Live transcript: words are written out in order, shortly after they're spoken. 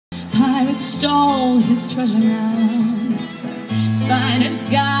pirate stole his treasure now. The spider's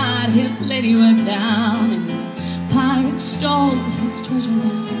got his ladyweb down, and the pirate stole his treasure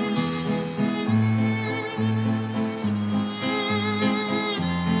now.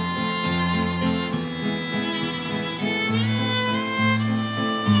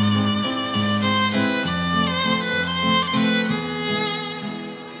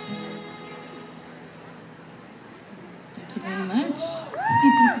 Thank you very much.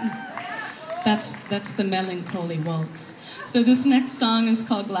 That's the melancholy waltz. So this next song is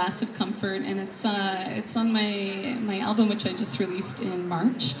called Glass of Comfort, and it's on my album, which I just released in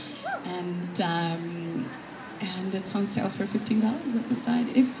March, and it's on sale for $15 at the side.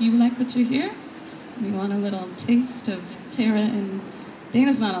 If you like what you hear, and you want a little taste of Tara, and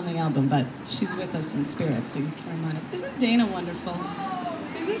Dana's not on the album, but she's with us in spirit, so you can remind her. Isn't Dana wonderful?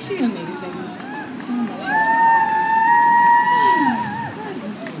 Isn't she amazing? I love her. I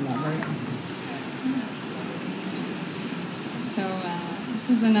just love her. So this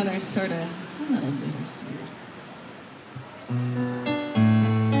is another sort of a little bittersweet.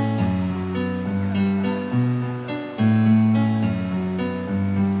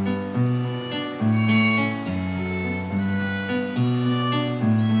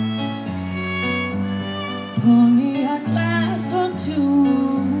 Pour me a glass or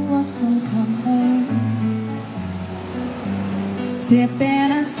two of some comfort,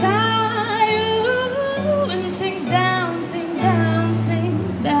 sipping a sigh and sing down